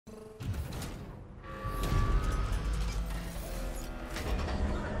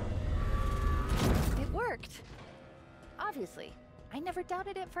Obviously. I never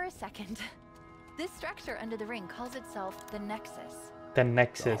doubted it for a second. This structure under the ring calls itself the Nexus. The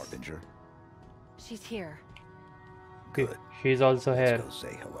Nexus. The Harbinger. She's here. Good. She's also here. Let's go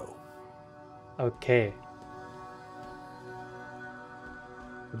say hello. Okay.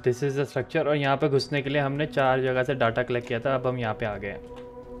 This is the structure और यहाँ पे घुसने के लिए हमने 4 जगह से data collect किया था. अब हम यहाँ पे आ गए हैं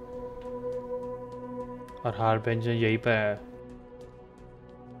और हार्बिंजर यहीं पे है.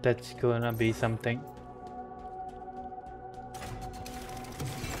 That's gonna be something.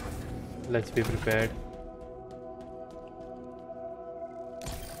 Let's be prepared.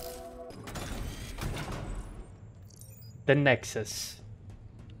 The Nexus.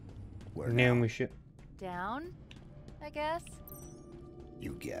 Where New now? mission. Down, I guess.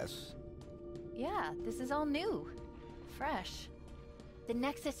 You guess. Yeah, this is all new. Fresh. The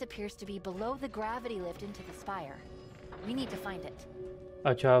Nexus appears to be below the gravity lift into the spire. We need to find it.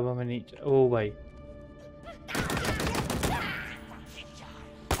 अच्छा अब हमें नीचे. ओ भाई.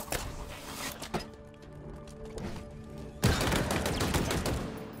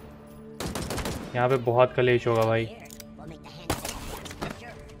 यहाँ पे बहुत कलेश होगा भाई.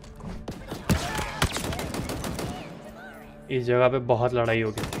 इस जगह पे बहुत लड़ाई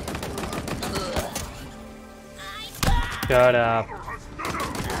होगी. Shut up.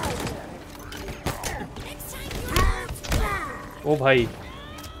 ओ भाई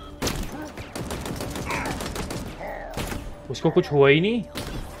उसको कुछ हुआ ही नहीं.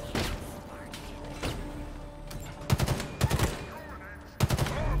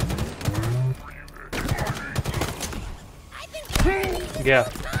 गया.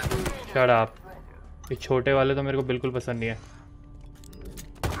 Shut up. ये छोटे वाले तो मेरे को बिल्कुल पसंद नहीं है.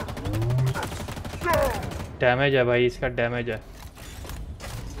 डैमेज है भाई, इसका डैमेज है.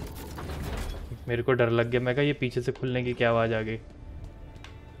 मेरे को डर लग गया. मैं कहा ये पीछे से खुलने की क्या आवाज़ आ गई.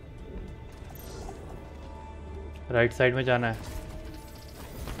 राइट साइड में जाना है.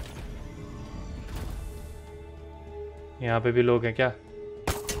 यहाँ पे भी लोग हैं क्या?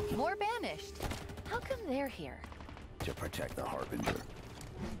 More banished. How come they're here? To protect the Harbinger.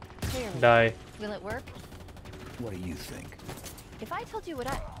 Clearly. Die. Will it work? What do you think? If I told you what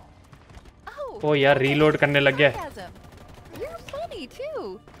I... Oh! ओ यार रीलोड करने लग गया. sarcasm. You're funny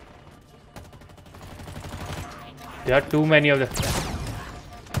too. There are too many of them.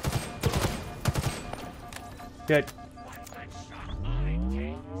 Shit.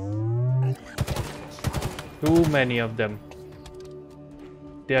 Too many of them.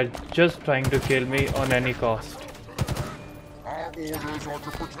 They are just trying to kill me on any cost. Our orders are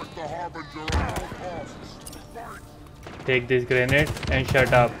to protect the Harbinger at all costs. Take this grenade and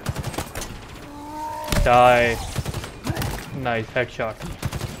shut up. Die. Nice headshot.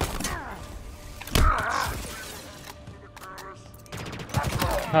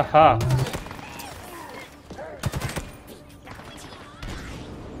 Haha.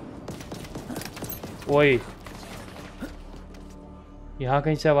 ओए यहाँ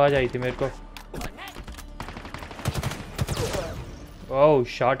कहीं से आवाज आई थी मेरे को. ओह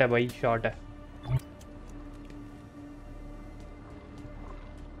shot है भाई, शॉट है.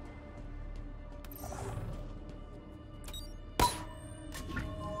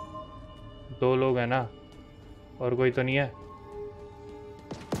 दो लोग हैं ना, और कोई तो नहीं है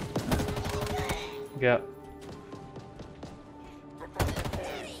क्या?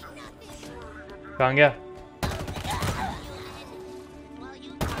 कहाँ गया?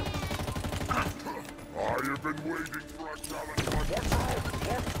 I've been waiting for a challenge like watch out!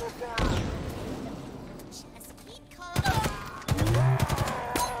 Watch the fire!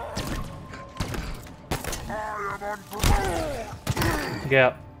 I am unprepared! गया.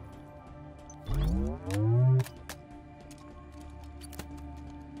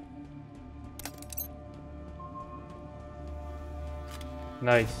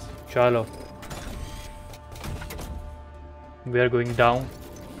 Nice. चलो. We are going down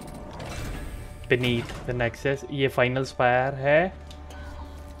beneath the Nexus. ये फाइनल स्पायर है.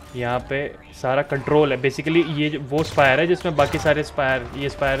 यहाँ पे सारा कंट्रोल है. बेसिकली ये वो स्पायर है जिसमें बाकी सारे स्पायर, ये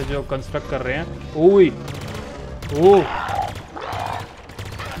स्पायर जो कंस्ट्रक्ट कर रहे हैं. ओए ओह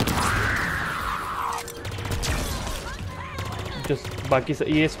जस्ट बाकी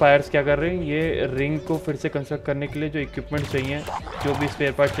ये स्पायर्स क्या कर रहे हैं, ये रिंग को फिर से कंस्ट्रक्ट करने के लिए जो इक्विपमेंट चाहिए, जो भी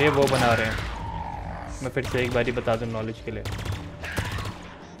स्पेयर पार्ट चाहिए वो बना रहे हैं. मैं फिर से एक बार ही बता दूं नॉलेज के लिए.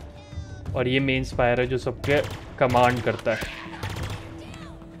 और ये मेन स्पायर है जो सबके कमांड करता है.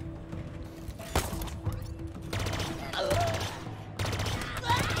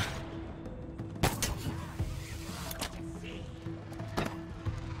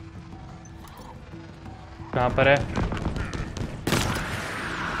 कहाँ पर है?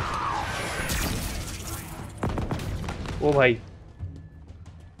 ओ भाई,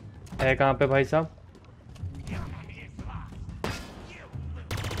 है कहाँ पे भाई साहब?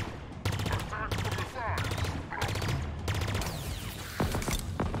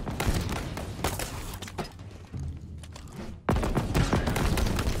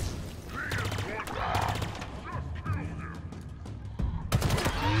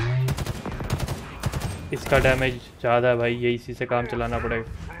 इसका डैमेज ज़्यादा है भाई, ये इसी से काम चलाना पड़ेगा।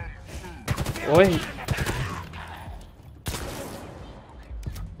 ओए,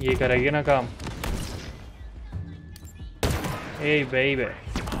 ये करेगी ना काम। ए बेबी,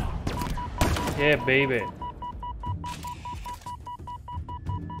 ये बेबी,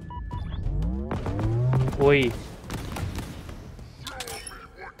 ओए,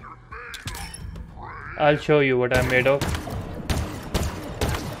 I'll show you what I'm made of.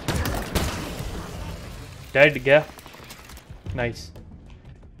 Dead गया, nice.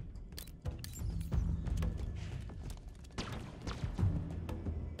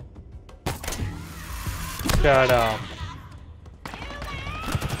 Shut up.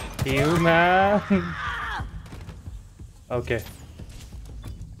 You man. Okay.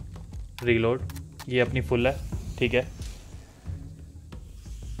 Reload. ये अपनी फुल है, ठीक है।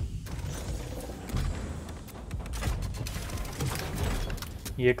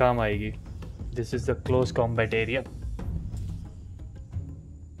 ये काम आएगी। This is the close combat area.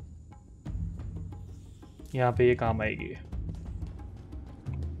 यहाँ पे ये काम आएगी।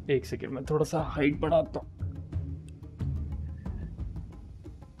 एक सेकेंड में थोड़ा सा हाइट बढ़ाता हूँ,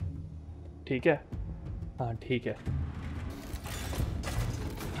 ठीक है? हाँ ठीक है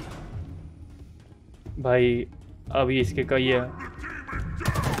भाई। अभी इसके का ये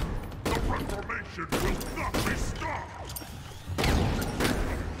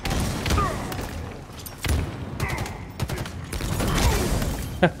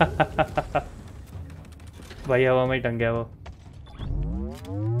भाई हवा में टंग गया वो।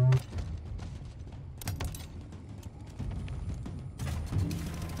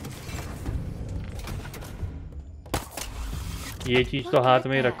 ये चीज तो हाथ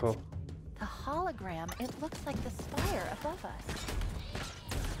में ही रखो। The hologram, it looks like the spire above us.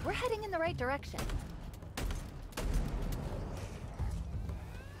 We're heading in the right direction.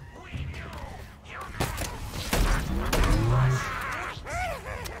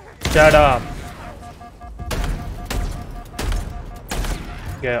 Shut up.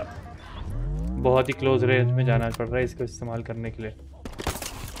 क्या बहुत ही क्लोज रेंज में जाना पड़ रहा है इसको इस्तेमाल करने के लिए।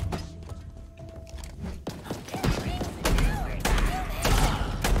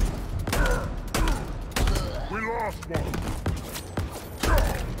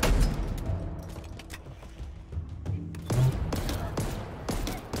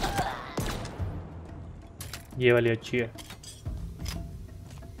 ये वाली अच्छी है।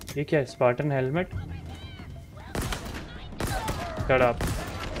 ये क्या है? Spartan helmet. Shut up.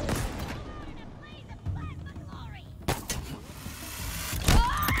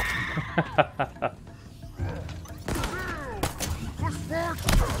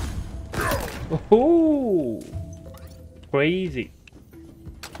 Oh, crazy.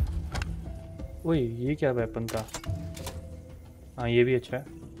 ओए ये क्या वेपन था? हाँ ये भी अच्छा है।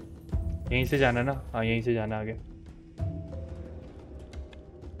 यहीं से जाना ना? हाँ यहीं से जाना आगे।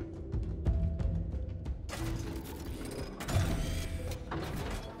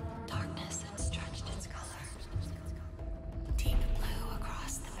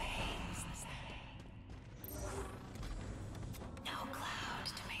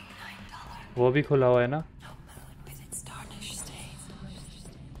 वो भी खुला हुआ है ना?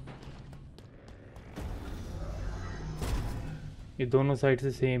 ये दोनों साइड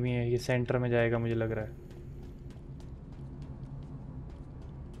से सेम ही है। ये सेंटर में जाएगा मुझे लग रहा है।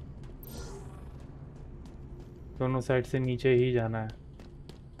 दोनों साइड से नीचे ही जाना है।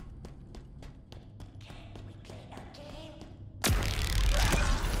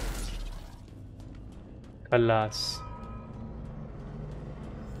 खल्लास।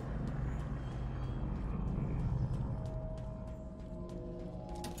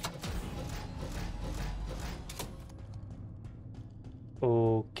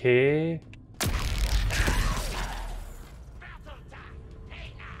 ओके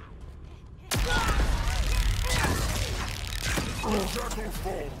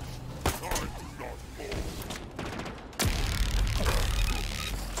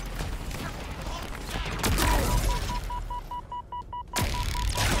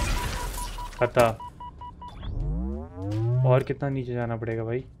पता। और कितना नीचे जाना पड़ेगा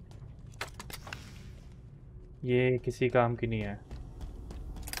भाई? ये किसी काम की नहीं है।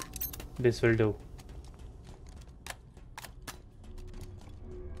 This will do.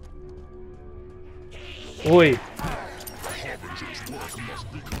 ओए work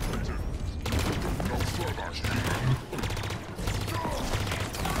must be completed. No further healing.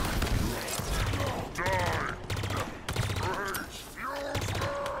 Die! Rage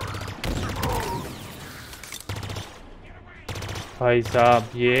fuels me! भाई साहब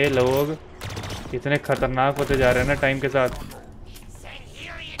ये लोग इतने खतरनाक होते जा रहे हैं ना टाइम के साथ।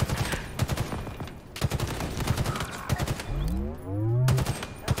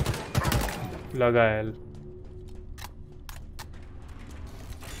 लगा है।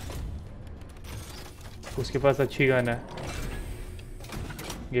 उसके पास अच्छी गन है,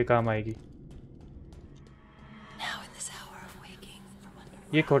 ये काम आएगी।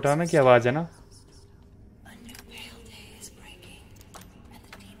 ये कोटाना की आवाज है ना?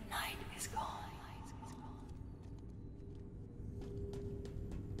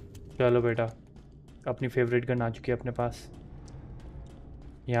 चलो बेटा, अपनी फेवरेट गन आ चुकी है अपने पास।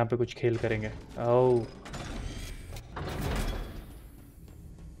 यहाँ पे कुछ खेल करेंगे। आओ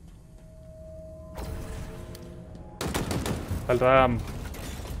बलराम,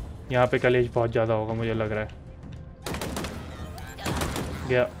 यहाँ पे कलेश बहुत ज़्यादा होगा मुझे लग रहा है।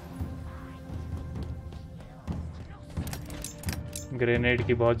 गया। ग्रेनेड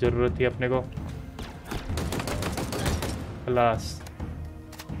की बहुत ज़रूरत थी अपने को। खलास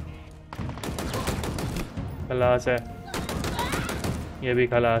खलास है, ये भी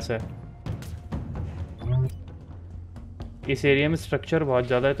खलास है। इस एरिया में स्ट्रक्चर बहुत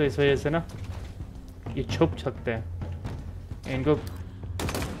ज़्यादा है तो इस वजह से ना ये छुप सकते हैं। इनको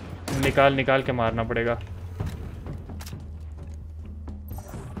निकाल निकाल के मारना पड़ेगा।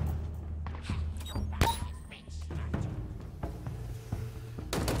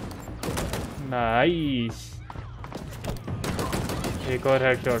 नाइस, एक और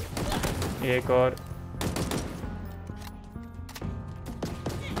हेडशॉट, एक और।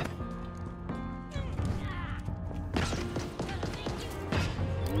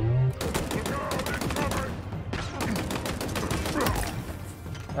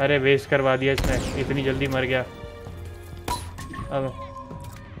 अरे वेस्ट करवा दिया इसने, इतनी जल्दी मर गया। अब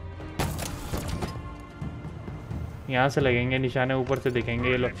यहाँ से लगेंगे निशाने, ऊपर से दिखेंगे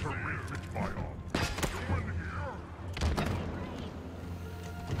ये लोग।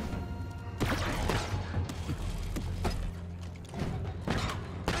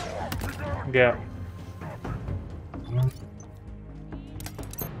 गया।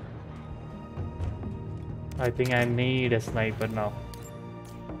 I think I need a sniper now.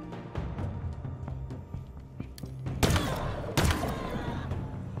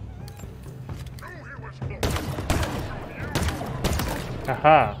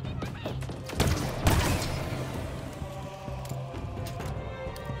 Aha.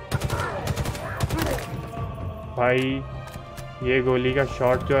 भाई ये गोली का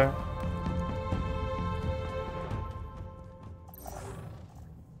शॉट जो है,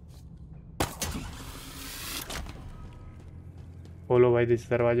 खोलो भाई इस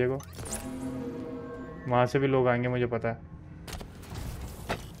दरवाजे को। वहां से भी लोग आएंगे मुझे पता है।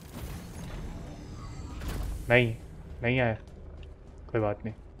 नहीं नहीं आया, कोई बात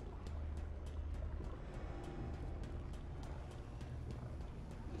नहीं।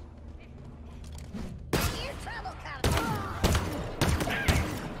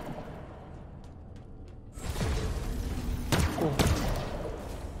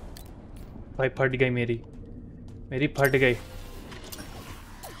 भाई फट गई मेरी फट गई।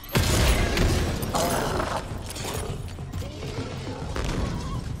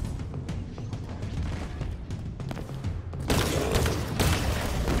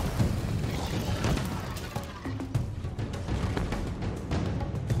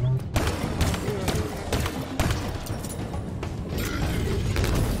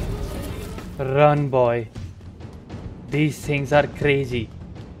 Run, boy. These things are crazy,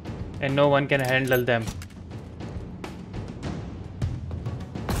 and no one can handle them.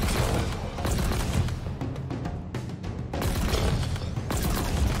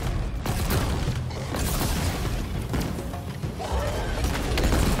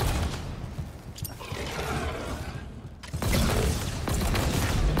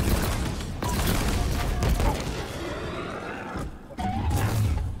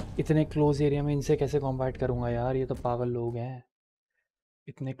 इतने क्लोज एरिया में इनसे कैसे कॉम्बैट करूंगा यार, ये तो पागल लोग हैं।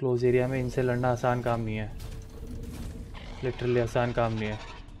 इतने क्लोज एरिया में इनसे लड़ना आसान काम नहीं है, लिटरली आसान काम नहीं है।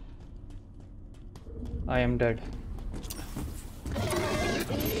 I am dead.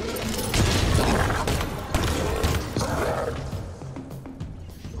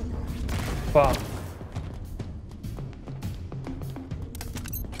 Fuck.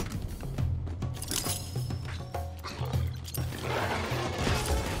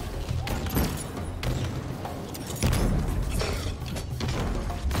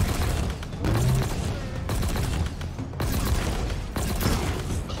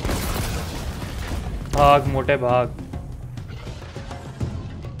 भाग मोटे भाग।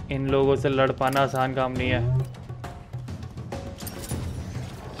 इन लोगों से लड़ पाना आसान काम नहीं है।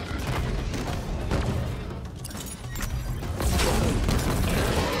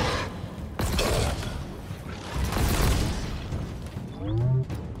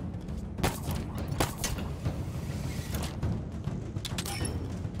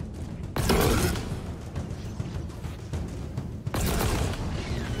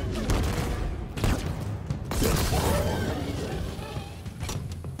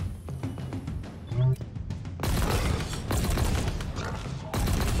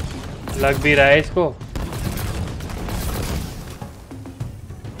 लग भी रहा है इसको।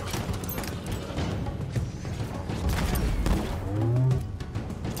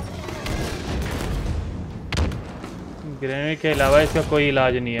 ग्रेनेड के अलावा इसका कोई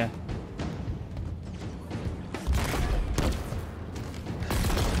इलाज नहीं है।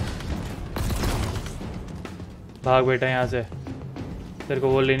 भाग बेटा यहाँ से, तेरे को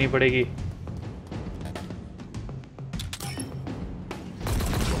वो लेनी पड़ेगी।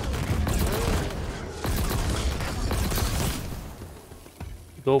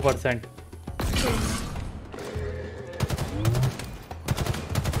 दो %।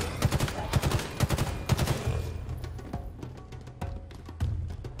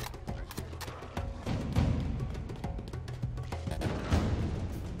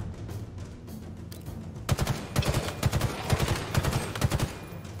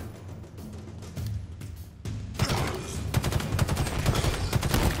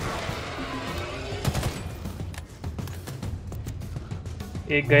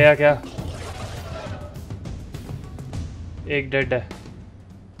 एक गया क्या? एक डेड है।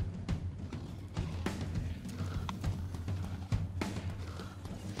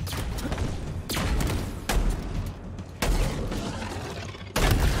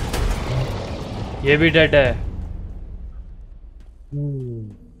 ये भी डेड है।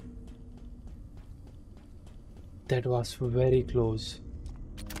 That was very close.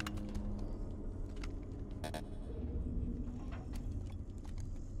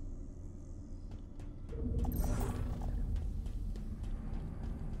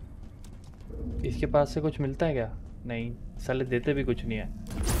 इसके पास से कुछ मिलता है क्या? नहीं, साले देते भी कुछ नहीं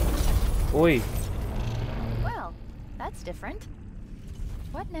है। ओए। Well, that's different.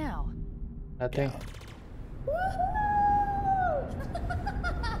 What now? Nothing.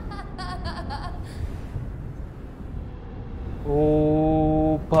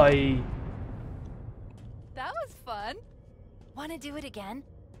 ओ भाई। That was fun. Want to do it again?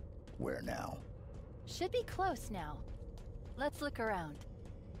 Where now? Should be close now. Let's look around.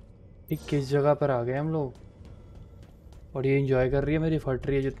 किस जगह पर आ गए हम लोग? और ये एंजॉय कर रही है मेरी फट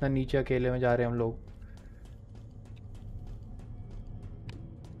रही है जितना नीचे अकेले में जा रहे हैं हम लोग।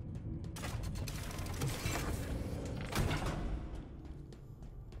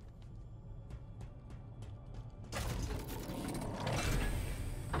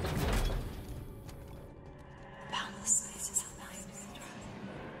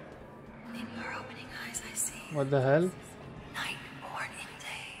 What the hell?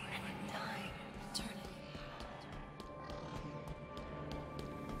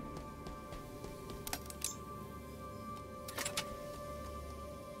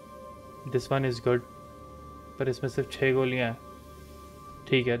 This one is good. पर इसमें सिर्फ 6 गोलियां हैं।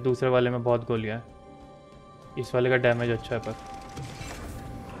 ठीक है, दूसरे वाले में बहुत गोलियां हैं। इस वाले का डैमेज अच्छा है पर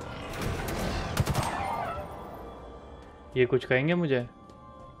ये कुछ कहेंगे मुझे?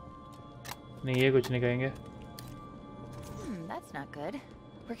 नहीं, ये कुछ नहीं कहेंगे। That's not good.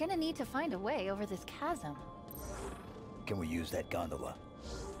 We're gonna need to find a way over this chasm. Can we use that gondola?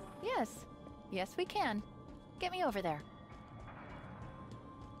 Yes. Yes, we can. Get me over there.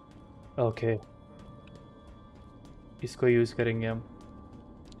 Okay, इसको यूज़ करेंगे हम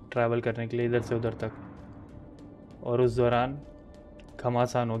ट्रैवल करने के लिए इधर से उधर तक। और उस दौरान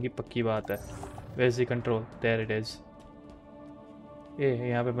घमासान होगी, पक्की बात है। वैसे कंट्रोल, देयर इट इज़।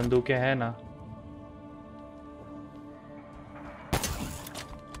 यहाँ पे बंदूकें हैं ना?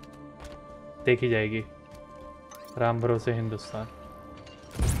 देखी जाएगी। राम भरोसे Hindustan.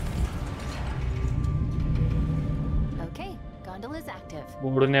 Okay, gondola is active.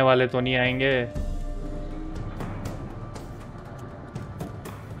 उड़ने वाले तो नहीं आएंगे?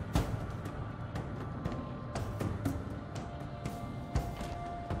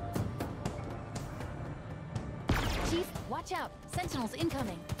 Chief, watch out! Sentinels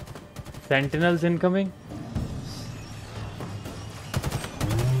incoming. Sentinels incoming?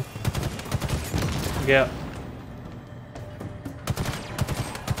 गया।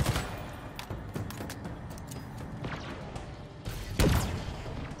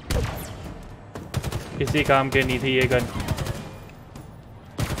 किसी काम के नहीं थी ये गन।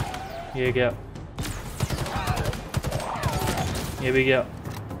 ये क्या? ये भी क्या?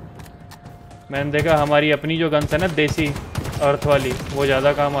 मैंने देखा हमारी अपनी जो गन्स है ना देसी अर्थ वाली, वो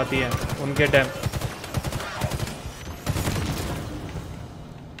ज़्यादा काम आती हैं उनके टाइम।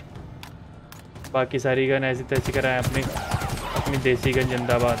 बाकी सारी गन ऐसी तैसी कराएं, अपनी देसी गन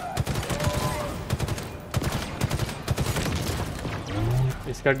जिंदाबाद।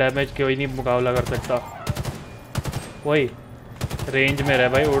 इसका डैमेज कोई नहीं मुकाबला कर सकता। वही रेंज में रह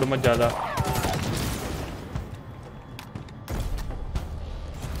भाई, उड़ मत ज़्यादा।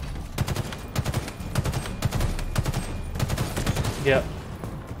 गया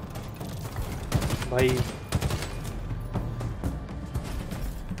भाई।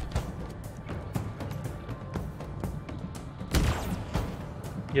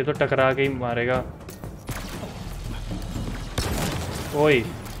 ये तो टकरा के ही मारेगा। ओए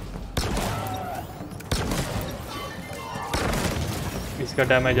इसका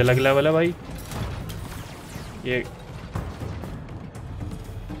डैमेज अलग लेवल है भाई। ये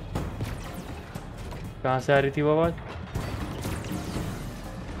कहाँ से आ रही थी वो आवाज?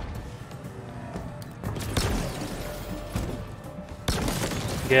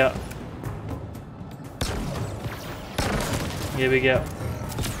 गया। ये भी गया।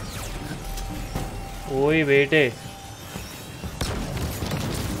 ओए बेटे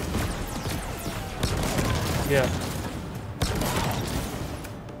गया।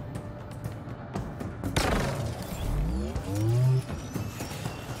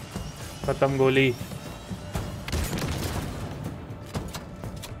 खत्म गोली।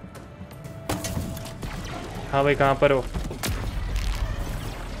 हाँ भाई कहाँ पर हो?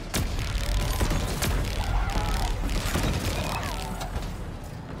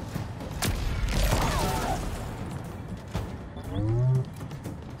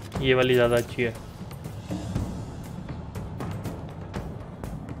 ये वाली ज़्यादा अच्छी है।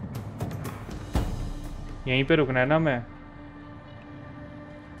 यहीं पे रुकना है ना मैं?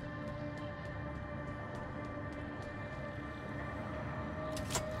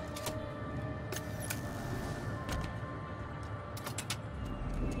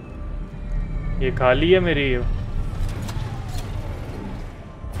 ये खाली है मेरी।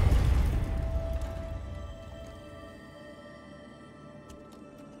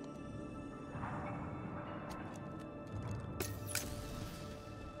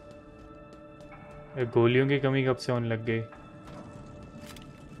 गोलियों की कमी कब से होने लग गई?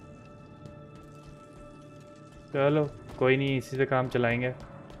 चलो कोई नहीं, इसी से काम चलाएंगे।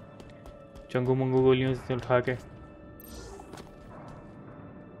 चंगू मंगू गोलियों से उठा के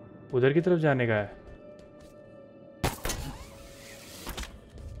उधर की तरफ जाने का है।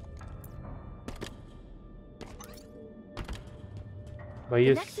 भाई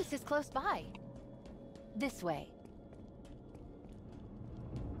The Nexus is close by. This way.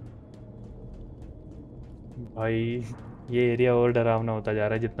 भाई ये एरिया और डरावना होता जा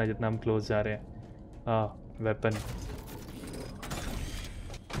रहा है जितना जितना हम क्लोज जा रहे हैं। हाँ weapon.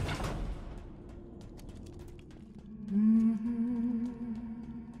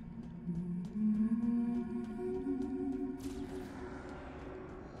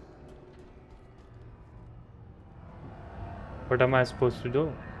 What am I supposed to do?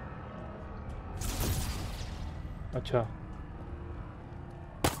 अच्छा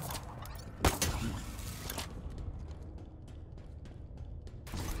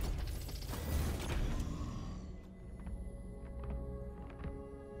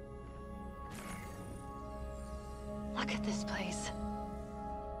Look at this place.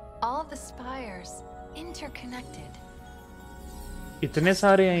 All the spires interconnected. इतने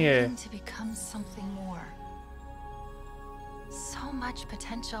सारे हैं ये। Begin to become something more. So much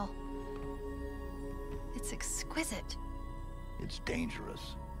potential. It's exquisite. It's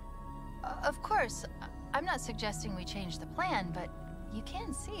dangerous. Of course, I'm not suggesting we change the plan, but you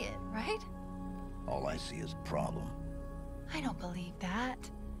can see it, right? All I see is problem. I don't believe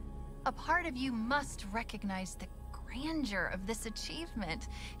that. A part of you must recognize the grandeur of this achievement.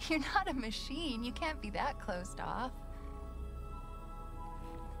 You're not a machine. You can't be that closed off.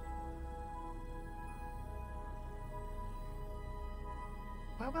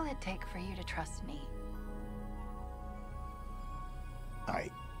 What will it take for you to trust me?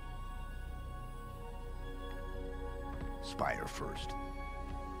 Spire first.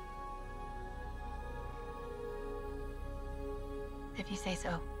 If you say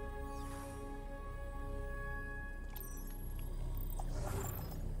so.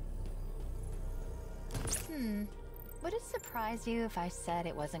 Would it surprise you if I said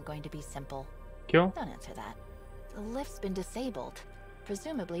it wasn't going to be simple? क्यों? Don't answer that. The lift's been disabled,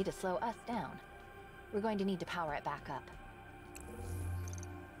 presumably to slow us down. We're going to need to power it back up.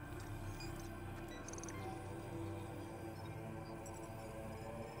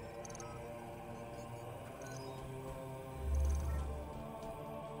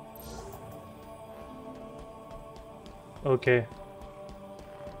 Okay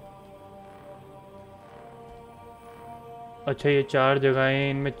अच्छा, ये 4 जगहें,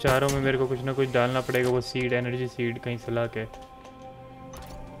 इनमें चारों में मेरे को कुछ ना कुछ डालना पड़ेगा। वो सीड, एनर्जी सीड कहीं से ला के।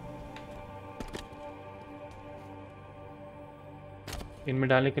 इनमें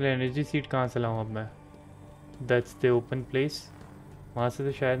डालने के लिए एनर्जी सीड कहाँ से लाऊं अब मैं? दैट्स द ओपन प्लेस, वहाँ से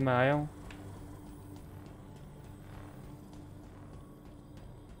तो शायद मैं आया हूँ।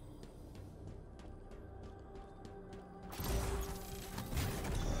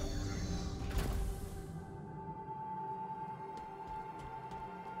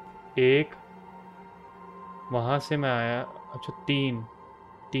 एक वहाँ से मैं आया। अच्छा,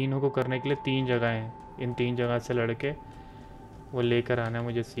 तीनों को करने के लिए 3 जगह हैं। इन 3 जगह से लड़के वो लेकर आना है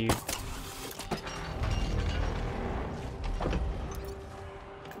मुझे सीड।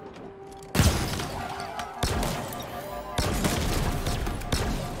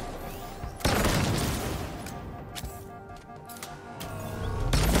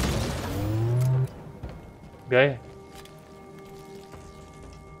 गए।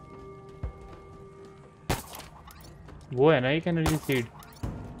 वो है ना एक एनर्जी सीड।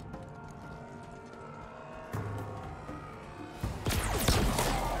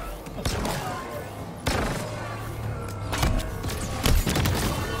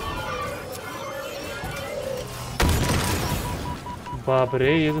 बाप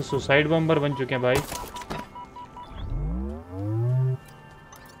रे, ये तो सुसाइड बम्बर बन चुके हैं भाई।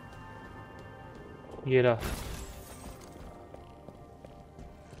 ये रहा।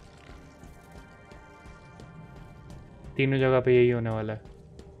 तीनों जगह पे यही होने वाला है।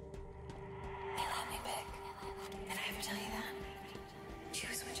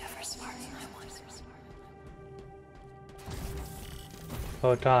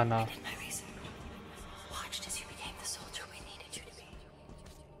 Cortana.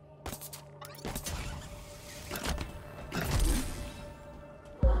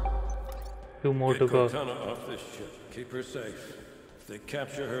 Two more to go. Get Cortana off this ship. Keep her safe. If they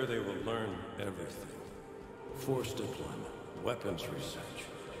capture her, they will learn everything. Force deployment, weapons research,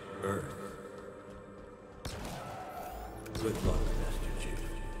 Earth. Good luck, Master Chief.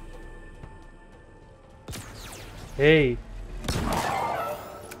 Hey.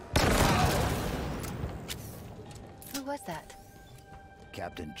 Who was that?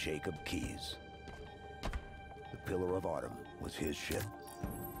 Captain Jacob Keyes. The Pillar of Autumn was his ship.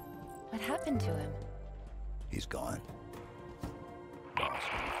 What happened to him? He's gone.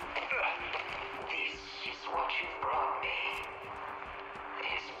 Lost. This is what you brought me.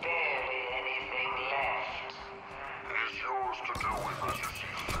 There's barely anything left. It is yours to do with as you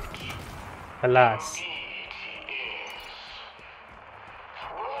see fit. Alas. Indeed he is.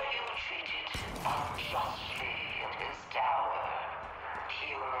 Were you treated unjustly in this tower,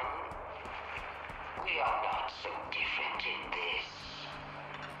 human? We are not so different in this.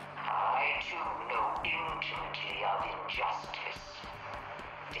 I too know intimately of injustice.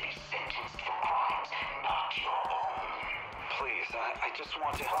 To be sentenced for crimes not your own. Please, I just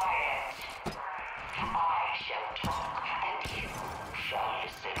want to... Quiet. I shall talk and you shall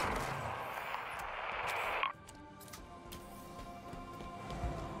listen.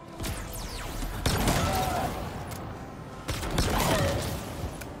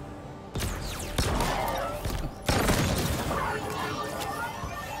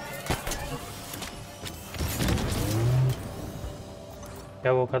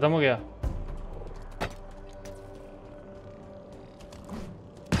 क्या वो खत्म हो गया?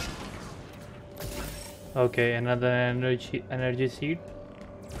 Okay, another energy seed.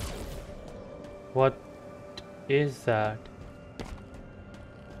 What is that?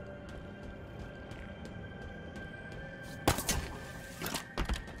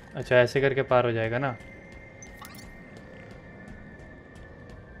 अच्छा, ऐसे करके पार हो जाएगा ना?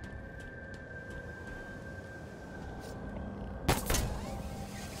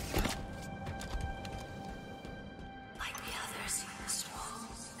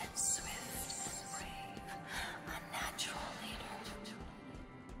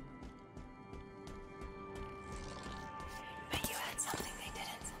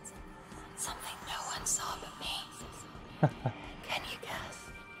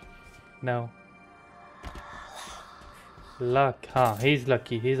 No. Luck. Huh, he's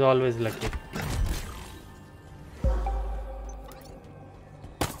lucky. He's always lucky.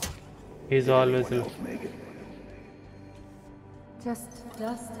 He's always lucky. Just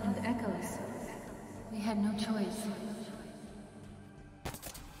dust and echoes. We had no choice.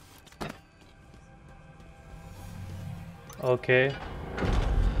 Okay.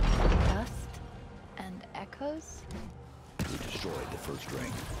 Dust and echoes? We destroyed the first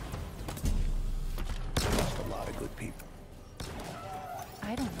ring. Lost a lot of good people.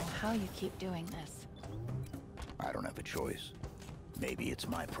 I don't know how you keep doing this. I don't have a choice. Maybe it's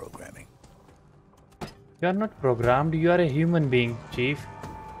my programming. You are not programmed, you are a human being, Chief.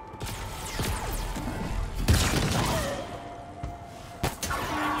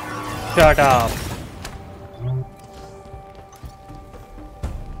 Shut up.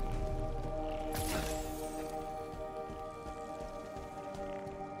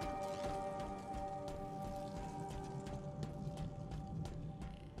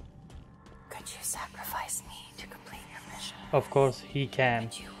 Could you sacrifice me to complete your mission? Of course he can.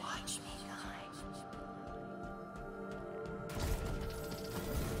 Could you watch me die?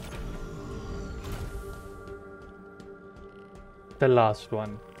 The last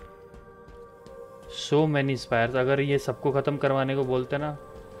one. So many spires. अगर ये सबको खत्म करवाने को बोलते ना,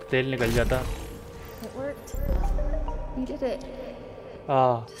 तेल निकल जाता. It worked. You did it.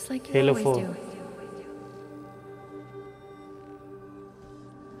 Ah, Just like you Halo always 4. do.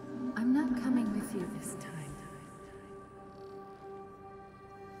 I'm not coming with you this time.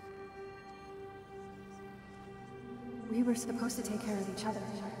 We were supposed to take care of each other.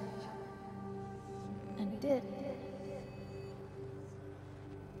 And we did.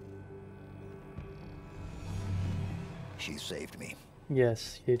 She saved me,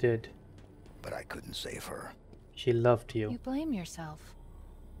 Yes, you did. but I couldn't save her. She loved you. You blame yourself.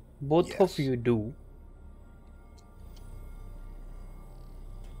 Both Yes. of you do.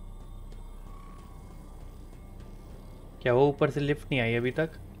 क्या वो ऊपर से lift नहीं आई अभी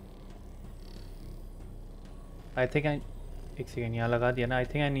तक? I think I एक second यहाँ लगा दिया ना. I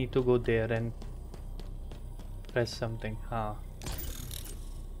think I need to go there and press something. हाँ.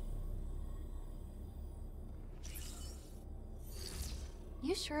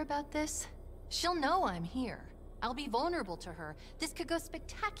 You sure about this? She'll know I'm here. I'll be vulnerable to her. This could go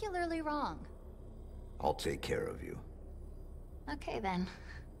spectacularly wrong. I'll take care of you. Okay then.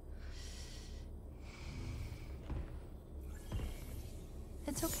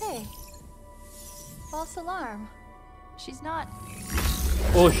 It's okay. False alarm. She's not.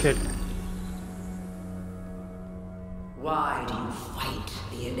 Oh shit. Why do you fight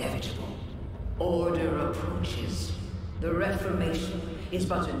the inevitable? Order approaches. The Reformation is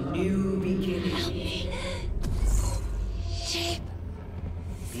but a new beginning. Shape.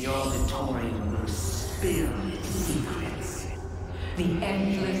 The auditorium will spill its secrets. The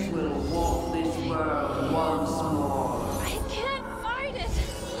Endless will walk this world once more. I can't fight it.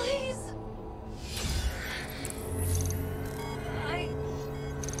 Please.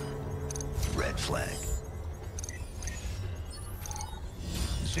 Red flag.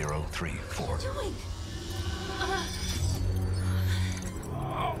 034. Doing.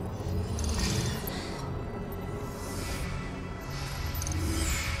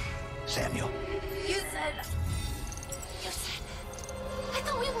 Samuel. You said. I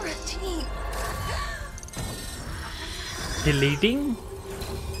thought we were a team. Deleting?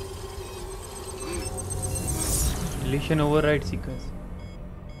 Deletion override sequence.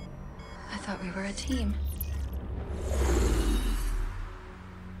 I thought we were a team.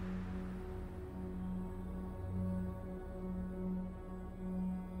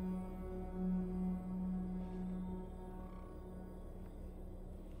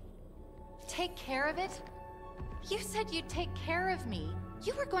 Take care of it? You said you'd take care of me.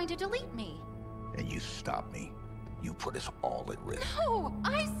 You were going to delete me. And you stopped me. You put us all at risk. No,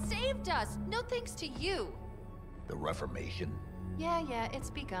 I saved us. No thanks to you. The Reformation. Yeah, it's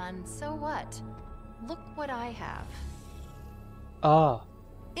begun. So what? Look what I have. Ah.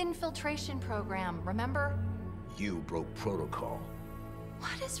 Infiltration program, remember? You broke protocol.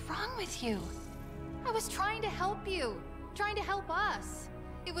 What is wrong with you? I was trying to help you. Trying to help us.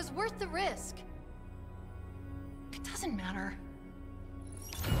 It was worth the risk. It doesn't matter.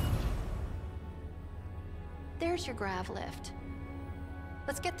 There's your grav lift.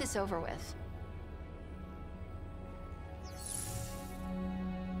 Let's get this over with.